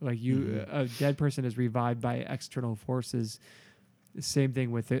thing. Like a dead person is revived by external forces. The same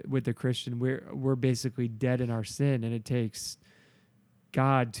thing with the Christian. We're basically dead in our sin, and it takes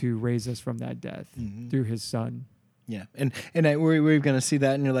God to raise us from that death through His Son. Yeah, and we're going to see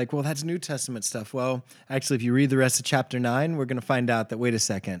that, and you're like, well, that's New Testament stuff. Well, actually, if you read the rest of chapter 9, we're going to find out that, wait a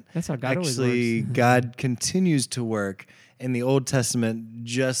second. That's how God always actually works. God continues to work in the Old Testament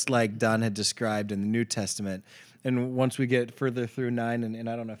just like Don had described in the New Testament. And once we get further through 9, and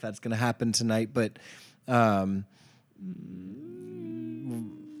I don't know if that's going to happen tonight, but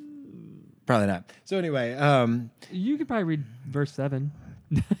probably not. So anyway. You could probably read verse 7.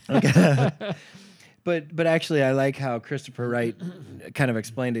 Okay. But actually, I like how Christopher Wright kind of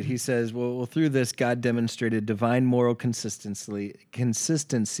explained it. He says, well, through this, God demonstrated divine moral consistency,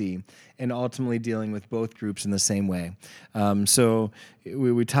 and ultimately dealing with both groups in the same way. So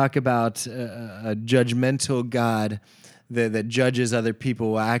we talk about a judgmental God that judges other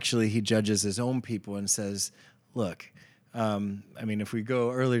people. Well, actually, He judges His own people and says, look, if we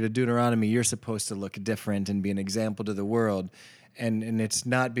go earlier to Deuteronomy, you're supposed to look different and be an example to the world. And it's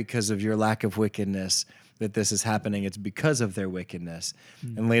not because of your lack of wickedness that this is happening. It's because of their wickedness.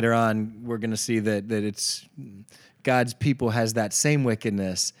 And later on, we're going to see that it's God's people has that same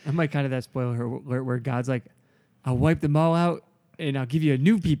wickedness. I'm like kind of that spoiler alert where God's like, I'll wipe them all out and I'll give you a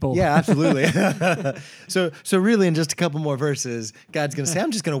new people. Yeah, absolutely. So really, in just a couple more verses, God's going to say,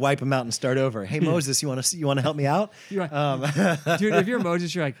 I'm just going to wipe them out and start over. Hey, Moses, you want to help me out? Dude, if you're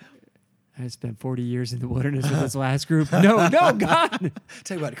Moses, you're like, I spent 40 years in the wilderness with this last group. No, God.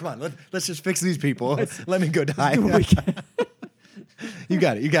 Tell you what, come on, let's just fix these people. Let me go die. You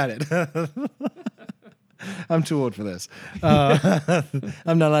got it. I'm too old for this.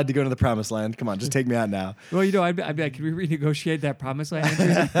 I'm not allowed to go to the promised land. Come on, just take me out now. Well, I'd be like, can we renegotiate that promised land?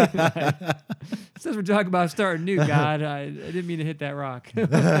 It says we're talking about starting new, God. I didn't mean to hit that rock.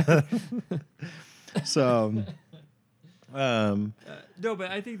 So... no, but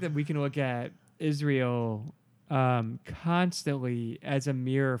I think that we can look at Israel constantly as a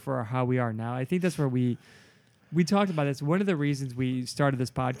mirror for how we are now. I think that's where we talked about this. One of the reasons we started this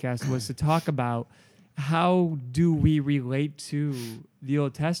podcast was to talk about how do we relate to the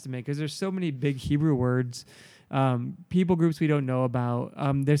Old Testament, because there's so many big Hebrew words, people groups we don't know about.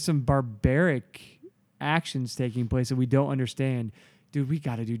 There's some barbaric actions taking place that we don't understand. Dude, we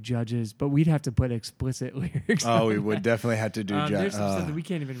got to do Judges, but we'd have to put explicit lyrics. Oh, we would definitely have to do Judges. There's some stuff that we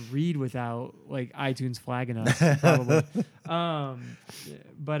can't even read without like iTunes flagging us, probably.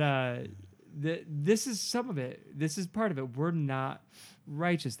 This is some of it. This is part of it. We're not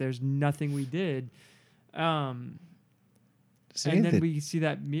righteous. There's nothing we did. See, and then we see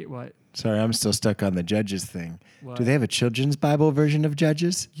that what? Sorry, I'm still stuck on the Judges thing. What? Do they have a children's Bible version of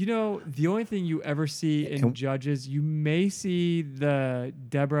Judges? You know, the only thing you ever see in And- Judges, you may see the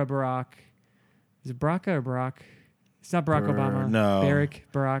Deborah Barak. Is it Baraka or Barack? It's not Barack Obama. no.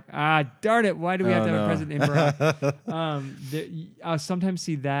 Barack. Ah, darn it. Why do we have Oh, to have no. a president named Barack? I'll sometimes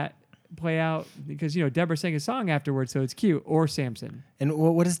see that play out because, Deborah sang a song afterwards, so it's cute. Or Samson. And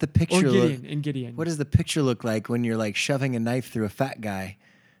what does the Or picture look? Gideon. What does the picture look like when you're like shoving a knife through a fat guy?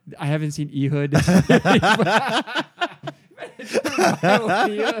 I haven't seen Ehud. Ehud.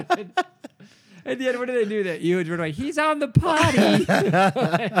 At the end, what do they do? That Ehud's like, he's on the potty.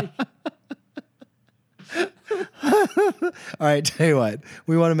 All right, tell you what.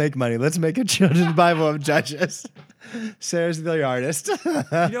 We want to make money. Let's make a children's Bible of Judges. Sarah's the artist.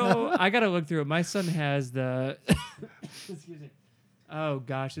 I gotta look through it. My son has the. Excuse me. Oh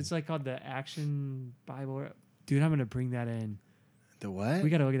gosh, it's like called the Action Bible. Dude, I'm gonna bring that in. The what? We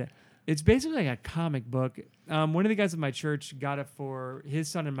gotta look at that. It's basically like a comic book. One of the guys at my church got it for his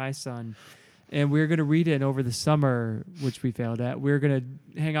son and my son, and we were gonna read it. And over the summer, which we failed at, we were gonna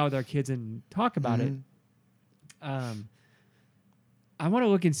hang out with our kids and talk about it. I want to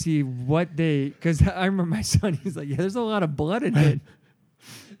look and see what because I remember my son. He's like, "Yeah, there's a lot of blood in it,"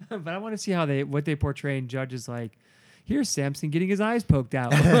 but I want to see what they portray in Judges. Like, here's Samson getting his eyes poked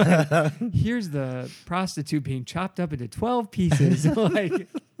out. Here's the prostitute being chopped up into 12 pieces. like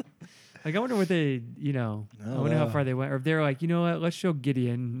I wonder what they, I wonder how far they went, or if they're like, you know what, let's show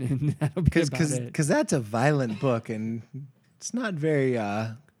Gideon, and that'll be about it. Because that's a violent book, and it's not very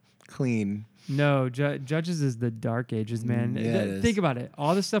clean. No, Judges is the Dark Ages, man. Yeah, it is. Think about it.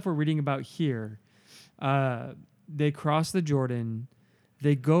 All the stuff we're reading about here, they cross the Jordan.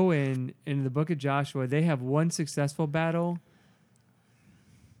 They go in the book of Joshua. They have one successful battle.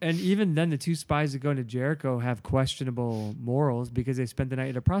 And even then, the two spies that go into Jericho have questionable morals because they spent the night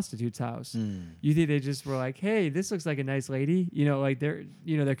at a prostitute's house. You think they just were like, hey, this looks like a nice lady? There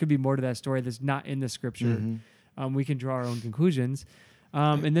could be more to that story that's not in the scripture. We can draw our own conclusions.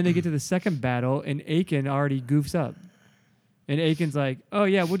 And then they get to the second battle, and Achan already goofs up. And Achan's like, oh,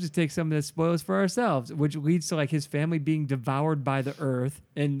 yeah, we'll just take some of the spoils for ourselves, which leads to like his family being devoured by the earth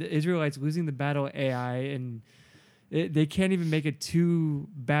and the Israelites losing the battle at Ai. And they can't even make it 2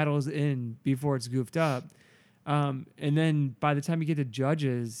 battles in before it's goofed up. And then by the time you get to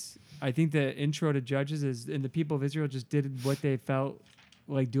Judges, I think the intro to Judges is, and the people of Israel just did what they felt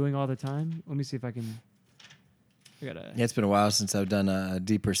like doing all the time. Let me see if I can... Yeah, it's been a while since I've done a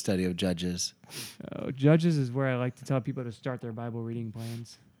deeper study of Judges. Judges is where I like to tell people to start their Bible reading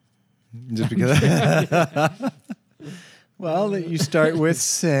plans. Just because. Well, you start with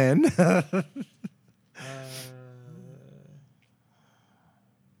sin.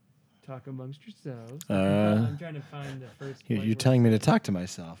 Talk amongst yourselves. I'm trying to find the first. You're telling me to talk to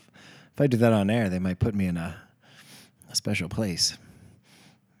myself. If I do that on air, they might put me in a special place.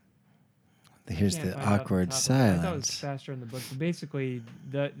 Here's the awkward silence. I thought it was faster in the book. But basically,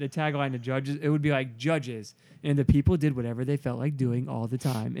 the tagline of Judges, it would be like Judges, and the people did whatever they felt like doing all the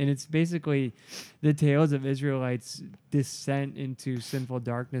time. And it's basically the tales of Israelites' descent into sinful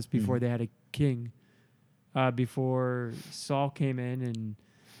darkness before they had a king, before Saul came in and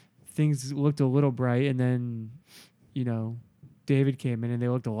things looked a little bright, and then, David came in and they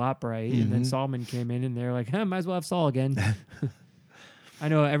looked a lot bright, and then Solomon came in and they're like, might as well have Saul again. I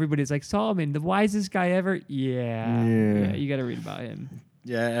know everybody's like, Solomon, the wisest guy ever. Yeah, you got to read about him.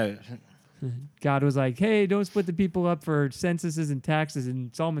 Yeah. God was like, hey, don't split the people up for censuses and taxes. And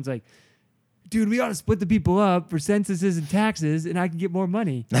Solomon's like, dude, we ought to split the people up for censuses and taxes, and I can get more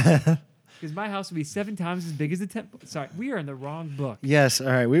money. Because my house will be 7 times as big as the temple. Sorry, we are in the wrong book. Yes, all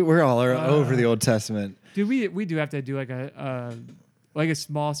right. We're all over the Old Testament. Dude, we do have to do like a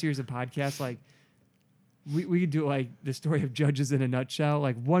small series of podcasts, like, we could do like the story of Judges in a nutshell,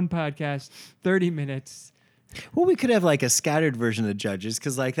 like one podcast, 30 minutes. Well, we could have like a scattered version of Judges,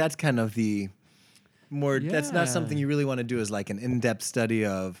 because like that's kind of the more. Yeah. That's not something you really want to do as like an in-depth study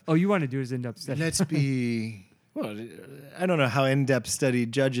of. Oh, you want to do as in-depth study? Let's be. Well, I don't know how in-depth study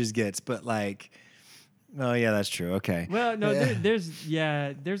Judges gets, but like. Oh yeah, that's true. Okay. Well, no, there's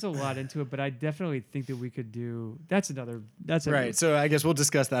a lot into it, but I definitely think that we could do. That's right. So I guess we'll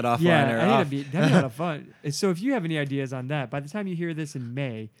discuss that offline. Yeah, that'd be a lot of fun. So if you have any ideas on that, by the time you hear this in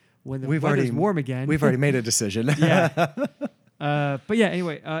May, when the weather's warm again, we've already made a decision. Yeah. But yeah.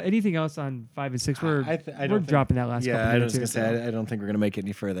 Anyway, anything else on 5 and 6? We're dropping that last. Yeah, couple I was gonna say I don't think we're gonna make it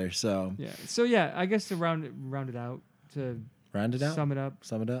any further. So yeah. So yeah, I guess to round it out. Sum it up.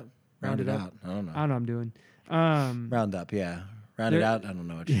 Round it out. I don't know. I don't know what I'm doing. Round up, yeah. Round it out. I don't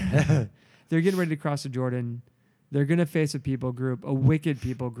know what you're They're getting ready to cross the Jordan. They're going to face a people group, a wicked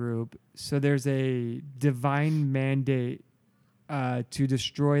people group. So there's a divine mandate to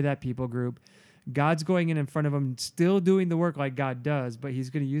destroy that people group. God's going in front of them, still doing the work like God does, but he's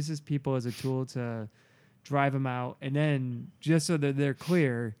going to use his people as a tool to drive them out. And then just so that they're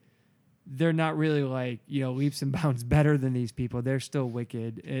clear, they're not really like, leaps and bounds better than these people. They're still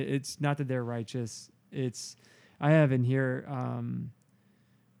wicked. It's not that they're righteous. I have in here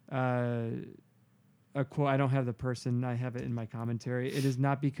a quote. I don't have the person. I have it in my commentary. It is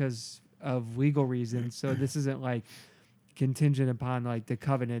not because of legal reasons. So this isn't like contingent upon like the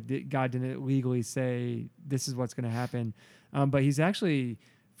covenant. God didn't legally say this is what's going to happen. But he's actually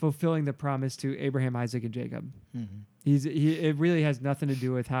fulfilling the promise to Abraham, Isaac, and Jacob. Mm-hmm. It really has nothing to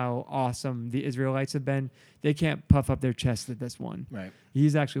do with how awesome the Israelites have been. They can't puff up their chest at this one. Right.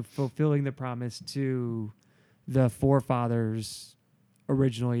 He's actually fulfilling the promise to the forefathers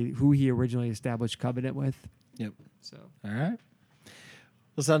who he originally established covenant with. Yep. So. All right.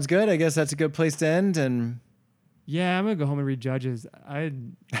 Well, sounds good. I guess that's a good place to end. And yeah, I'm gonna go home and read Judges. I've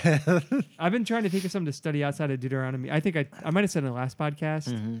been trying to think of something to study outside of Deuteronomy. I think I might have said in the last podcast.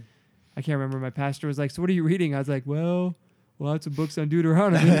 Mm-hmm. I can't remember. My pastor was like, "So what are you reading?" I was like, "Well, lots of books on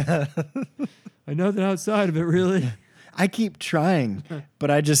Deuteronomy." I know that outside of it, really. I keep trying,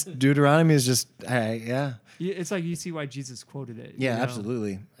 but Deuteronomy is just, yeah. It's like you see why Jesus quoted it. Yeah,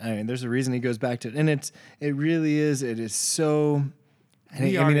 absolutely. I mean, there's a reason he goes back to it, and it really is. It is so.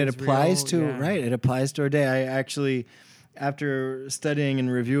 It applies to right. It applies to our day. I actually, after studying and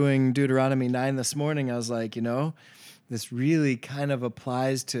reviewing Deuteronomy 9 this morning, I was like, this really kind of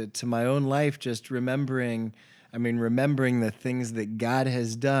applies to my own life. Just remembering the things that God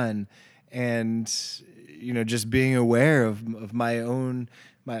has done, and just being aware of my own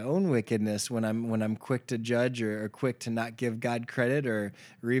wickedness when I'm quick to judge or quick to not give God credit or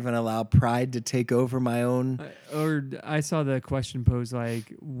even allow pride to take over my own. Or I saw the question posed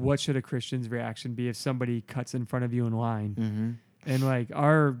like, what should a Christian's reaction be if somebody cuts in front of you in line? Mm-hmm. And like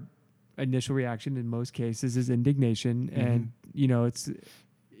our initial reaction in most cases is indignation. Mm-hmm. And, it's,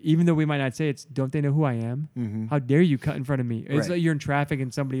 even though we might not say it's, don't they know who I am? Mm-hmm. How dare you cut in front of me? It's like you're in traffic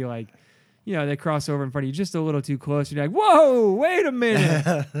and somebody like, they cross over in front of you just a little too close. And you're like, whoa, wait a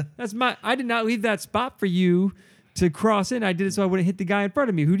minute. I did not leave that spot for you to cross in. I did it so I wouldn't hit the guy in front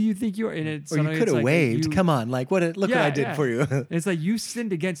of me. Who do you think you are? And or you could have waved. Come on. Like, look what I did for you. It's like, you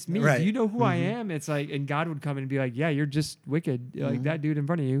sinned against me. Right. Do you know who I am? It's like, and God would come in and be like, yeah, you're just wicked. Mm-hmm. Like that dude in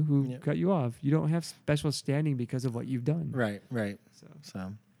front of you who cut you off. You don't have special standing because of what you've done. Right.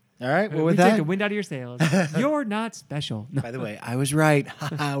 So. All right. Well, with that, take the wind out of your sails. You're not special. By the way, I was right.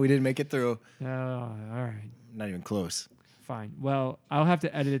 We didn't make it through. Oh, all right. Not even close. Fine. Well, I'll have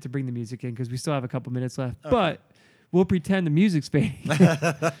to edit it to bring the music in because we still have a couple minutes left. Okay. But we'll pretend the music's fading.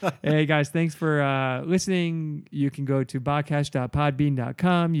 Hey, guys, thanks for listening. You can go to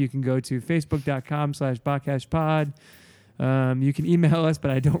botcash.podbean.com. You can go to facebook.com/botcashpod. You can email us, but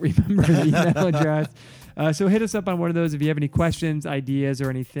I don't remember the email address. So hit us up on one of those if you have any questions, ideas,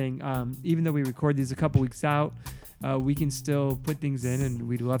 or anything. Even though we record these a couple weeks out, we can still put things in, and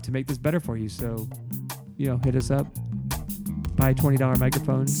we'd love to make this better for you. So, hit us up. Buy $20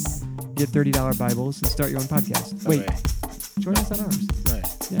 microphones, get $30 Bibles, and start your own podcast. Wait, join us on ours. Right.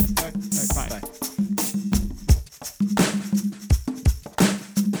 Yeah. All right, bye.